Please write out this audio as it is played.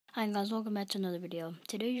Hi guys, welcome back to another video.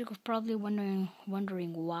 Today you're probably wondering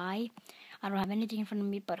why I don't have anything in front of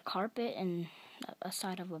me but carpet and a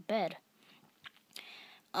side of a bed.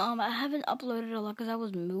 I haven't uploaded a lot because I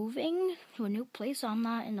was moving to a new place, so I'm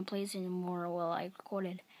not in the place anymore. Well, I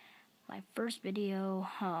recorded my first video.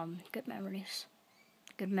 Good memories.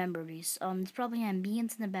 Good memories. It's probably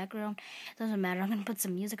ambience in the background. Doesn't matter. I'm gonna put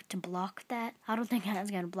some music to block that. I don't think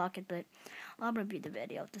it's gonna block it, but I'll review the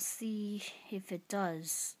video to see if it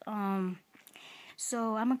does.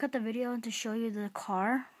 So I'm gonna cut the video to show you the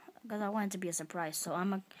car because I want it to be a surprise. So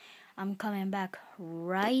I'm coming back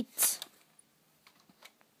right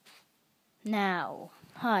now.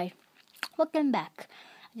 Hi, welcome back.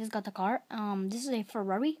 I just got the car. This is a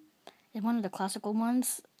Ferrari. It's one of the classical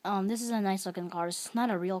ones. This is a nice looking car. It's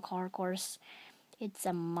not a real car, of course. It's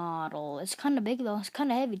a model. It's kind of big though. It's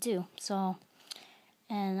kind of heavy too. So,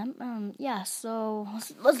 and yeah. So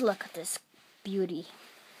let's look at this beauty.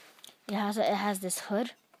 It has this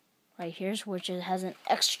hood right here, which it has an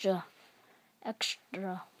extra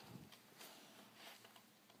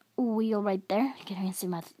wheel right there. You can't even see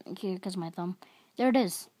my here because my thumb. There it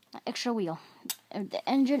is, an extra wheel. The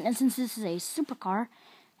engine, and since this is a supercar,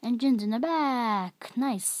 engine's in the back.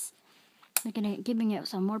 Nice, giving it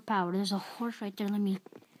some more power. There's a horse right there. Let me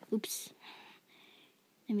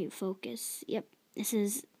focus. Yep, this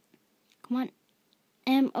is, come on,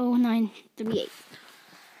 M0938.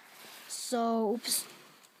 So, oops,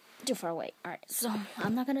 too far away. Alright, so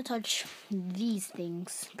I'm not gonna touch these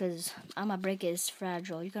things because my brake is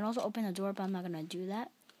fragile. You can also open the door, but I'm not gonna do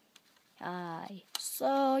that.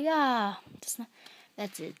 So yeah,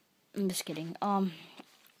 that's it. I'm just kidding.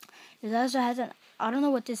 It also has I don't know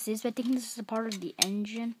what this is, but I think this is a part of the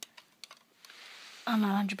engine. I'm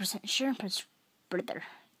not 100% sure, but it's right there.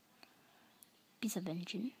 Piece of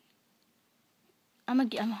engine. I'm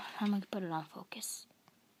gonna put it on focus.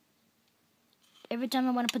 Every time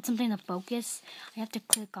I want to put something to focus, I have to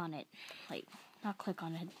click on it. Like, not click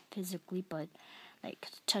on it physically, but like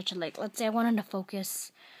touch it. Like, let's say I wanted to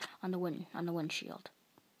focus on the windshield.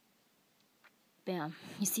 Bam.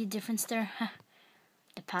 You see the difference there?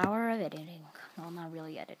 The power of editing. No, not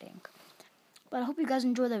really editing. But I hope you guys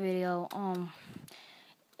enjoy the video.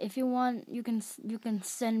 If you want, you can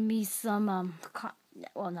send me some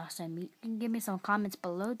not send me. You can give me some comments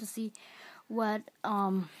below to see what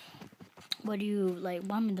do you like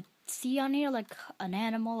want me to see on here, like an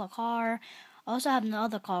animal, a car. I also have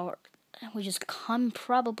another car which is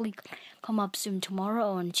probably come up soon,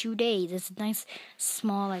 tomorrow or in 2 days. It's a nice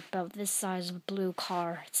small, like about this size of blue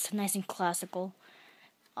car. It's nice and classical.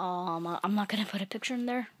 I'm not gonna put a picture in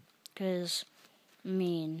there because I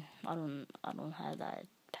don't have that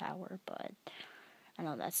power, but I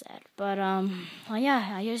know that's sad. But well,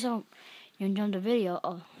 yeah, I just hope you enjoyed the video.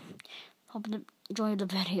 Hope you enjoyed the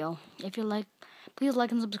video. If you like, please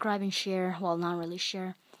like and subscribe and share. Well, not really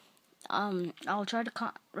share. I'll try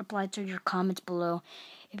to reply to your comments below.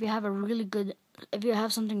 If you have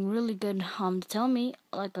something really good to tell me,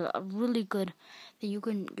 like a really good, then you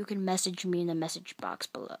can message me in the message box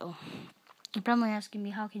below. You're probably asking me,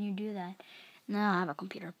 how can you do that? No, I have a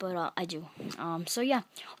computer, but I do. So yeah,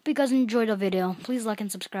 hope you guys enjoyed the video. Please like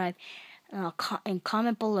and subscribe, and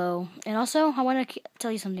comment below. And also, I want to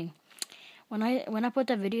tell you something. When I put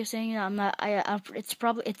that video saying I'm it's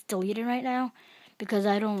deleted right now because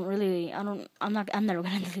I'm never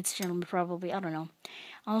gonna delete this channel, probably. I don't know.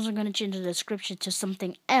 I'm also gonna change the description to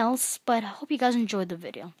something else, but I hope you guys enjoyed the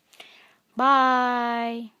video.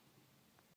 Bye.